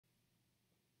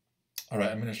Alright,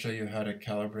 I'm going to show you how to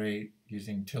calibrate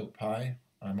using Tilt Pi.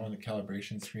 I'm on the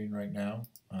calibration screen right now.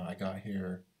 I got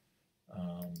here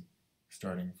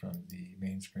starting from the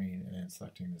main screen and then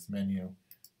selecting this menu,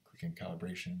 clicking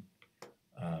calibration.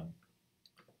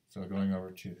 So going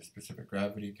over to the specific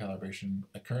gravity calibration.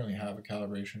 I currently have a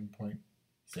calibration point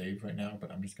saved right now, but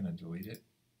I'm just going to delete it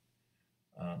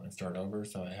and start over.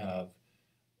 So I have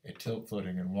a tilt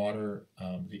floating in water.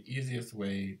 The easiest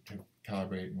way to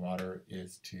calibrate in water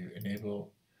is to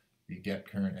enable the get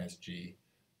current SG.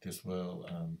 This will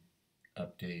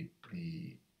update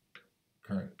the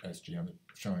current SG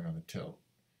showing on the tilt.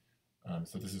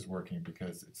 So this is working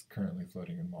because it's currently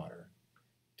floating in water.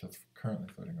 Tilt's currently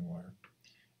floating in water.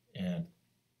 And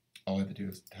all I have to do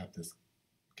is have this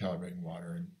calibrating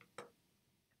water, and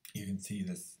you can see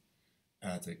this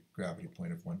adds a gravity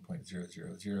point of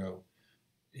 1.000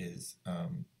 is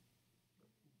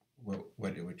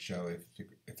what it would show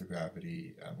if the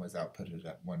gravity was outputted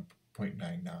at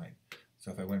 1.99.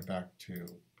 So if I went back to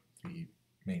the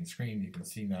main screen, you can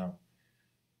see now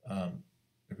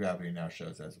the gravity now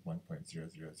shows as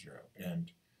 1.000,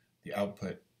 and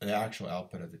the actual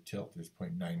output of the tilt is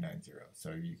 0.990.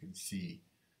 So you can see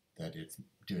that it's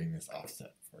doing this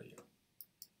offset for you.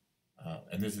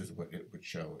 And this is what it would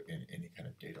show in any kind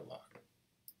of data log.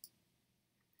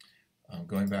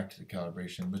 Going back to the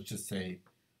calibration, let's just say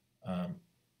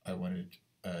I wanted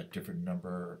a different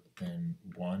number than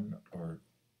 1, or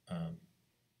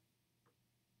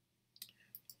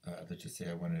let's just say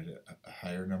I wanted a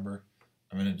higher number.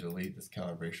 I'm going to delete this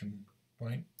calibration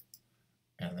point,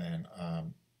 and then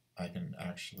I can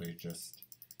actually just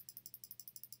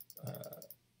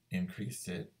increase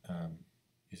it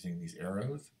using these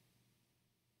arrows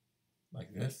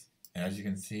like this. And as you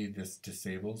can see, this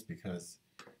disables because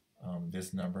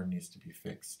this number needs to be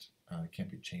fixed. It can't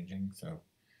be changing, so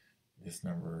this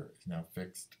number is now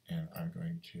fixed, and I'm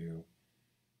going to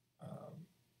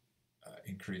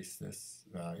increase this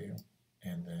value,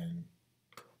 and then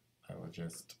I will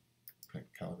just click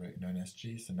calibrate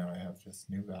non-SG. So now I have this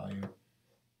new value,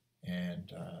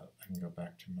 and I can go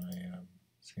back to my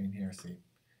screen here, see,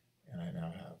 and I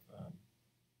now have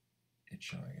it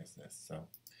showing as this. So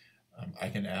I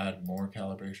can add more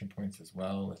calibration points as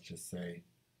well. Let's just say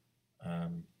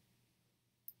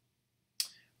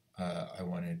I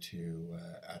wanted to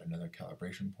add another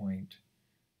calibration point.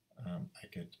 I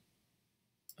could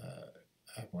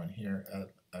add one here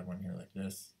like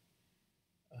this.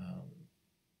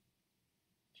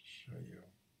 Show you.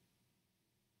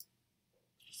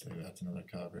 Just say that's another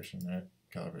calibration there.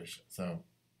 So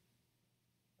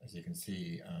as you can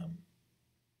see,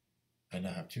 I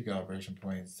now have 2 calibration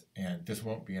points, and this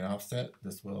won't be an offset.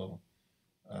 This will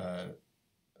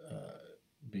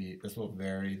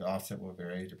vary. The offset will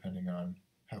vary depending on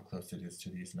how close it is to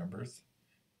these numbers.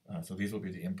 So these will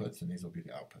be the inputs, and these will be the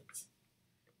outputs.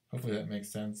 Hopefully that makes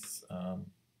sense.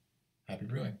 Happy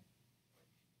brewing.